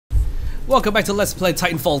Welcome back to Let's Play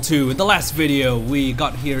Titanfall 2. In the last video, we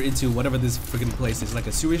got here into whatever this freaking place is, like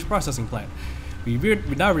a sewage processing plant.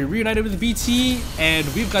 Now we're reunited with BT, and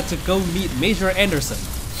we've got to go meet Major Anderson.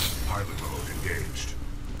 Pilot mode engaged.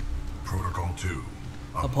 Protocol 2.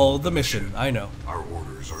 Uphold the mission. I know. Our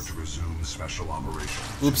orders are to resume special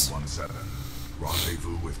operations. Oops. 17.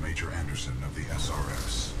 Rendezvous with Major Anderson of the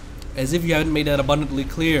SRS. As if you haven't made that abundantly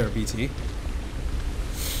clear, BT.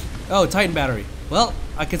 Oh, Titan battery. Well,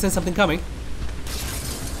 I can sense something coming.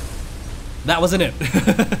 That wasn't it.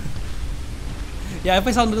 Yeah, if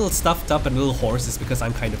I sound a little stuffed up and a little hoarse, it's because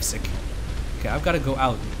I'm kind of sick. Okay, I've got to go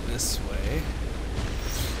out this way.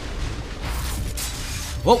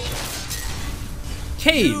 Whoa!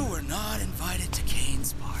 Kane! You were not invited to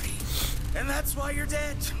Kane's party, and that's why you're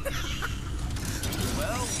dead.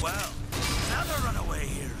 Well, another runaway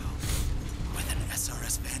hero with an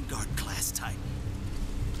SRS Vanguard class Titan.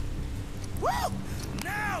 Woo!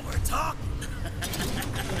 Now we're talking.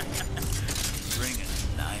 Bring a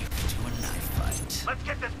knife to a knife fight. Let's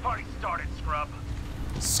get this party started, scrub.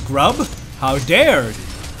 Scrub? How dare!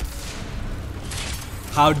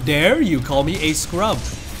 How dare you call me a scrub?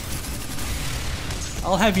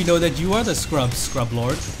 I'll have you know that you are the scrub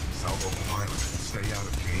lord. Salvo pilot, stay out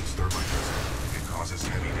of Kane's thermite prison. It causes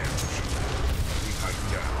heavy damage. We tighten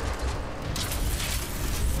down.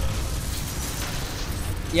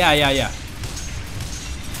 Yeah.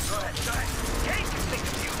 Go ahead. Kane can think of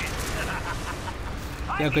you.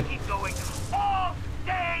 I Yeah, can good. keep going all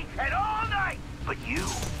day and all night, but you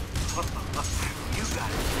gotta think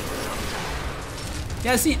sometime.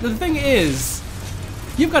 Yeah, see, the thing is,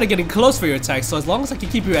 you've got to get in close for your attacks, so as long as I can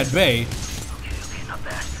keep you at bay. Okay, not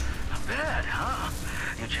bad, huh?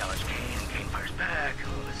 You challenge Kane and Kane fires back. Oh,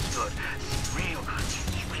 this is good. This is real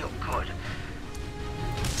good.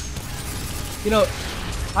 You know,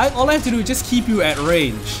 all I have to do is just keep you at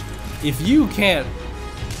range. If you can't...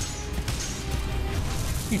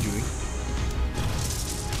 What are you doing?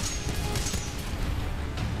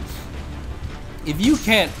 If you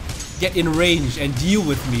can't get in range and deal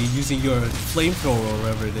with me using your flamethrower or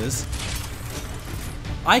whatever it is,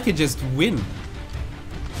 I could just win.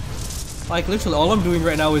 Like, literally, all I'm doing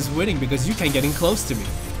right now is winning because you can't get in close to me.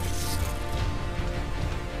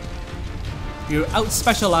 You're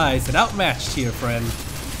out-specialized and outmatched here, friend.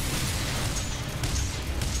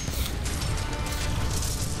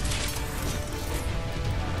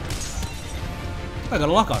 I got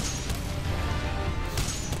a lock on.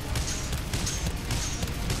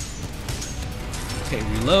 Okay,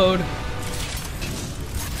 reload.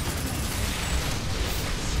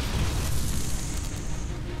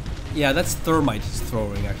 Yeah, that's thermite he's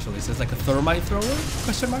throwing actually. So it's like a thermite thrower?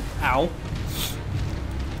 Question mark? Ow.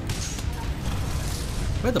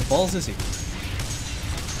 Where the balls is he?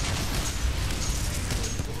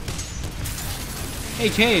 Hey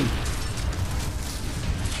Kane!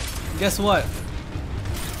 Guess what?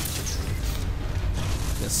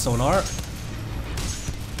 This sonar.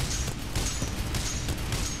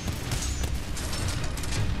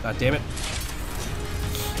 God damn it.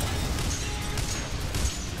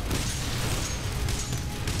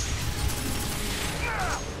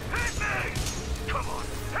 Hit me! Come on,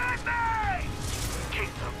 hit me! Keep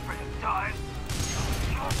the friggin' time.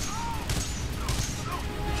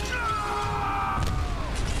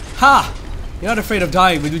 Ha! You're not afraid of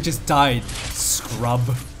dying, but you just died. Scrub.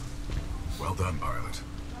 Well done, pilot.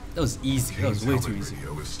 That was easy. That was Kane's way too helmet easy.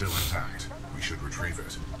 radio is still intact. We should retrieve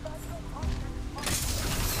it.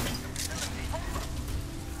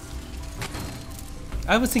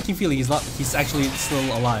 I have a sinking feeling he's actually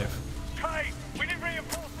still alive. Kane, we need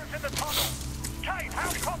reinforcements in the tunnel. Kane,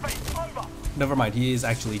 how's copy? Over. Never mind, he is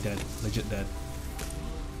actually dead. Legit dead.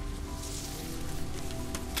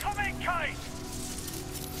 Come in, Kane.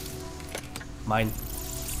 Mine.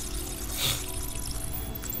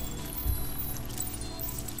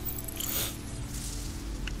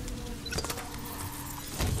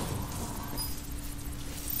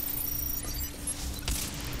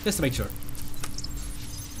 Just to make sure.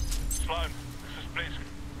 Sloan, this is Blisk.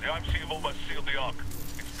 The IMC have almost sealed the Ark.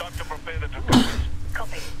 It's time to prepare the defenders.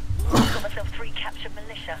 Copy. I've got myself 3 captured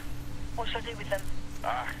militia. What should I do with them?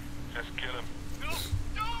 Just kill him.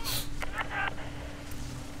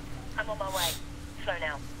 I'm on my way. Slow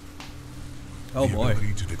now. Oh The boy.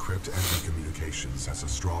 ability to decrypt enemy communications has a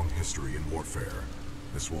strong history in warfare.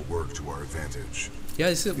 This will work to our advantage. Yeah,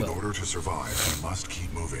 this is In well. order to survive, we must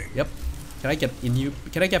keep moving. Yep. Can I get in you?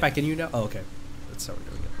 Can I get back in you now? Oh, okay. That's how we're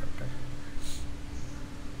doing it. Okay.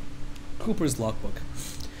 Cooper's logbook.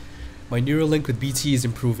 My neural link with BT is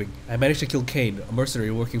improving. I managed to kill Kane, a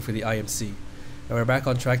mercenary working for the IMC. and we're back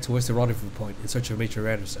on track towards the rendezvous point in search of Major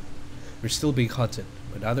Anderson. We're still being hunted,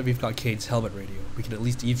 but now that we've got Kane's helmet radio, we can at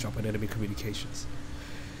least eavesdrop on enemy communications.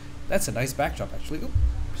 That's a nice backdrop, actually. Oop.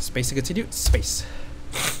 Space to continue. Space.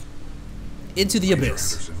 Into the Major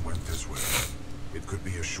abyss. Anderson went this way. It could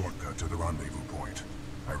be a shortcut to the rendezvous point.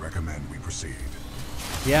 I recommend we proceed.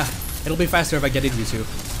 Yeah, it'll be faster if I get in you two.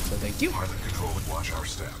 So thank you. Pilot control and watch our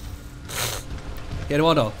step. You don't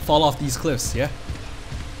want to fall off these cliffs, yeah?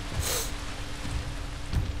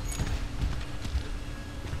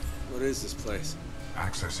 What is this place?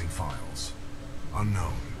 Accessing files.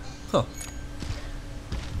 Unknown. Huh.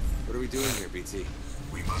 What are we doing here, BT?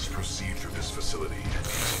 We must proceed through this facility and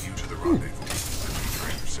continue to the rendezvous.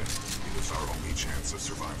 Major Anderson, it is our only chance of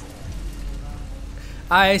survival.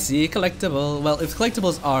 I see collectible. Well, if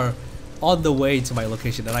collectibles are on the way to my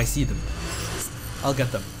location and I see them, I'll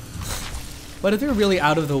get them. But if they're really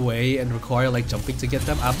out of the way and require like jumping to get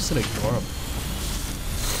them, I'm just gonna ignore them.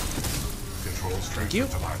 Controls Thank you.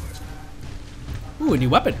 transfer to pilot. Ooh, a new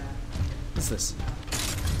weapon. What's this?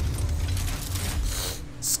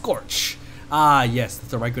 Scorch. Ah, yes,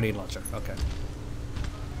 the right grenade launcher. Okay.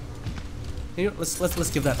 You know,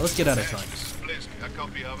 let's give that a try. This is Blisk. A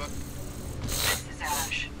copy over. This is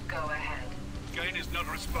Ash. Go ahead. Kane is not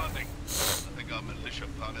responding. I think our militia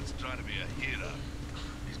pilot's trying to be a hero.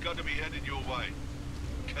 He's got to be headed your way.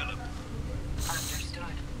 Kill him. Understood.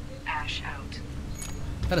 Ash out.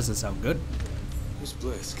 That doesn't sound good. Who's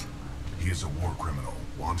Blisk? He is a war criminal,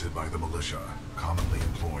 wanted by the militia, commonly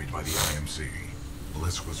employed by the IMC.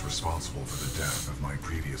 Blisk was responsible for the death of my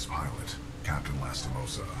previous pilot, Captain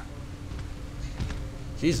Lastimosa.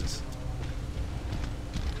 Jesus.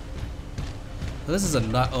 So this is a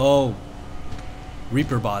not. Oh,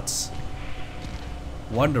 Reaper bots.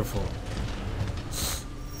 Wonderful.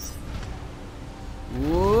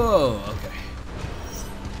 Whoa. Okay.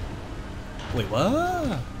 Wait,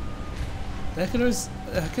 what? What is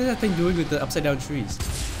that thing doing with the upside down trees?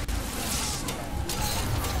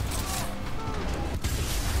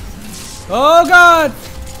 Oh God!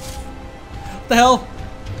 What the hell?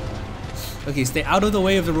 Okay, stay out of the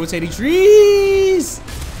way of the rotating trees!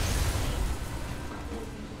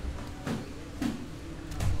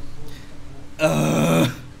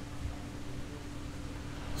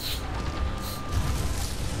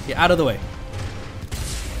 Get out of the way.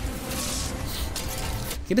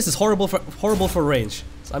 Okay, this is horrible for range.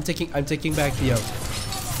 So I'm taking back the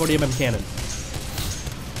 40mm cannon.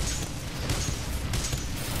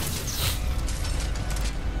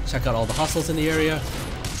 Check out all the hostiles in the area.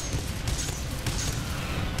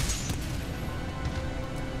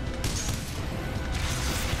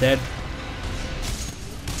 Dead.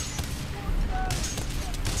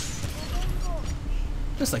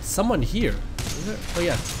 There's like someone here. Is there? Oh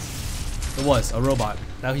yeah. It was a robot.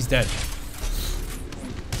 Now he's dead.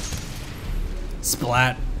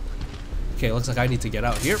 Splat. Okay, looks like I need to get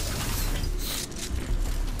out here.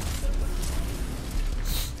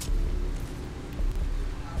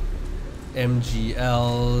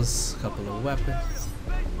 MGLs, couple of weapons.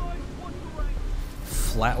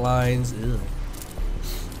 Flatlines. Ew.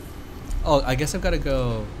 Oh, I guess I've got to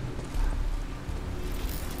go.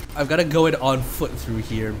 I've got to go it on foot through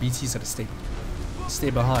here. BT's gotta stay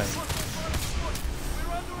behind.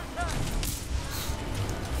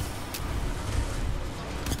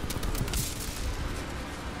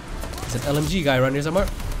 There's an LMG guy around here somewhere.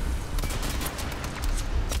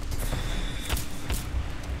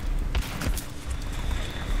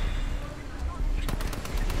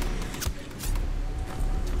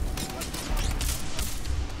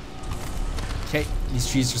 Okay, these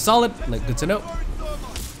trees are solid. Like, good to know.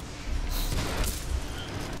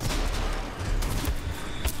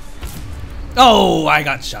 Oh, I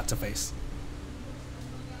got shot to face.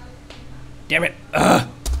 Damn it. Ugh.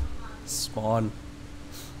 Spawn.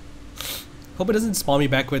 Hope it doesn't spawn me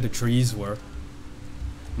back where the trees were.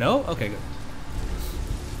 No? Okay, good.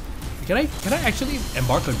 Can I actually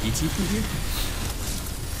embark on BT through here?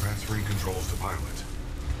 Transferring controls to pilot.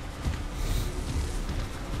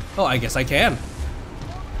 Oh, I guess I can.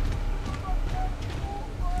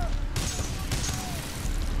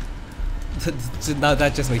 Now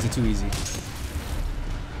that just makes it too easy.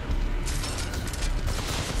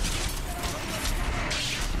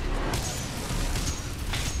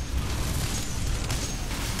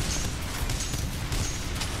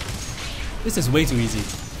 This is way too easy.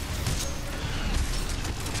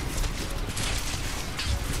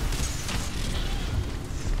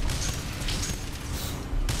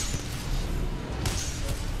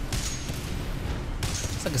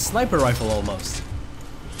 It's like a sniper rifle almost.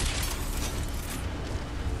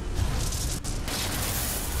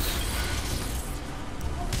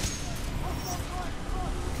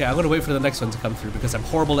 Okay, I'm gonna wait for the next one to come through because I'm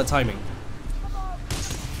horrible at timing.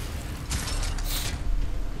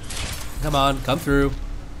 Come on, come through.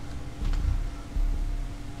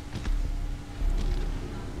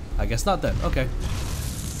 I guess not then. Okay.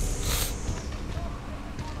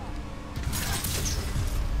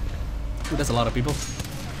 Ooh, that's a lot of people.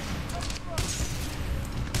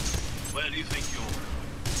 Where do you think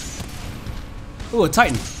you're? Ooh, a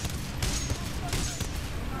Titan.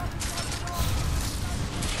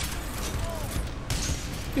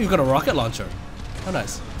 You've got a rocket launcher. How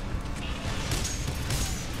nice.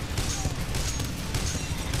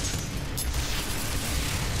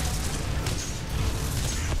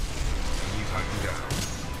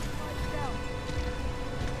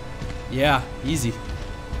 Yeah, easy.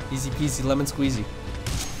 Easy peasy lemon squeezy.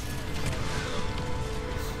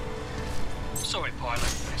 Sorry, pilot.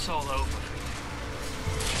 It's all over.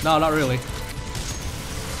 No, not really.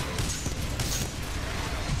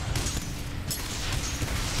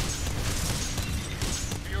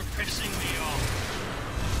 You're pissing me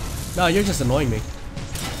off. No, you're just annoying me.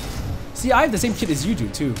 See, I have the same kit as you do,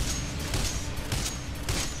 too.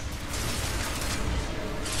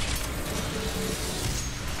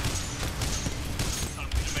 I'm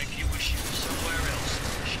gonna make you wish you were somewhere else,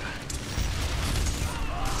 Militia.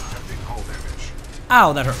 Detecting hull damage.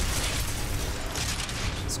 Ow, that hurt.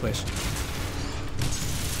 Squish.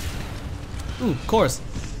 Ooh, of course.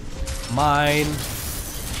 Mine.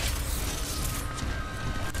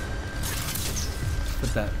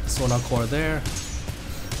 Put that sonar core there.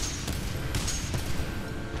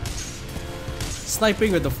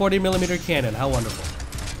 Sniping with the 40mm cannon, how wonderful.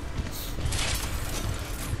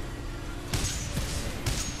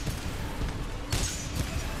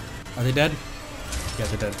 Are they dead? Yeah,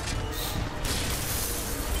 they're dead.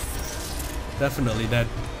 Definitely dead.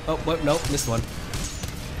 Oh, what? Nope, missed one.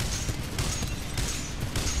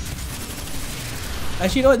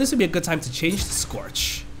 Actually, you know what? This would be a good time to change the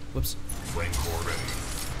Scorch. Whoops. Flame core ready.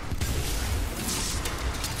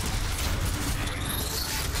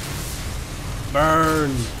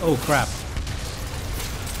 Burn! Oh crap.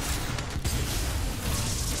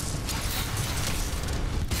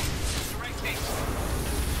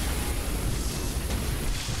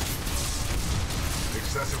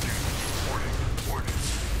 Excessive damage. Warning.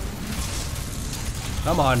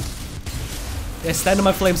 Come on. Yeah, stand in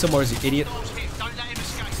my flame some more, you idiot. Don't let him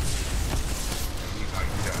escape.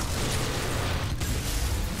 Titan down.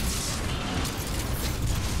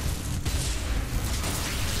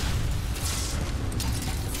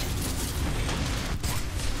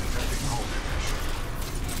 Detecting hull damage.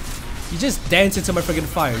 You just dance into my friggin'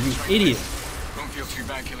 fire, you idiot. Don't feel too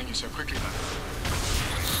bad killing you so quickly, man.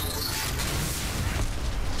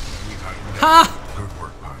 Titan down. Ha! Good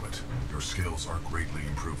work, pilot. Your skills are greatly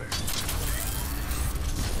improving.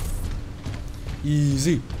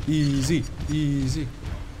 Easy, easy, easy.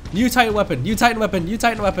 New Titan weapon, new Titan weapon, new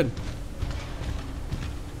Titan weapon.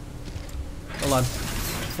 Hold on.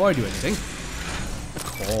 Before I do anything.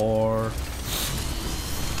 Core.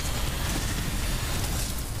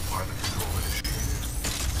 Pilot control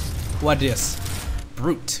initiated. What is?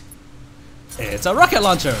 Brute. It's a rocket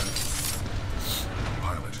launcher.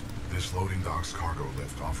 Pilot, this loading dock's cargo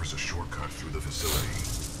lift offers a shortcut through the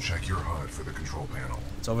facility. Check your HUD for the control panel.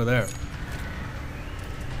 It's over there.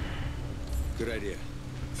 Good idea.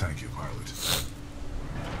 Thank you, pilot.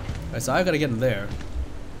 Alright, so I gotta get in there.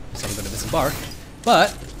 So I'm gonna disembark.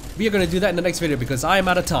 But we are gonna do that in the next video because I am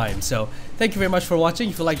out of time. So thank you very much for watching.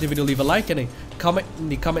 If you liked the video, leave a like and a comment in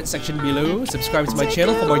the comment section below. Subscribe to my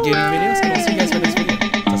channel for more gaming videos. And I'll see you guys in the next video.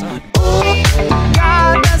 Huzzah.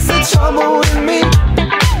 God, that's the trouble with me.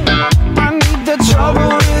 I need the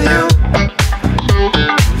trouble with you.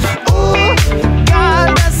 Oh,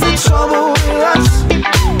 God, that's the trouble with us.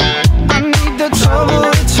 I need the trouble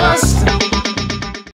with trust.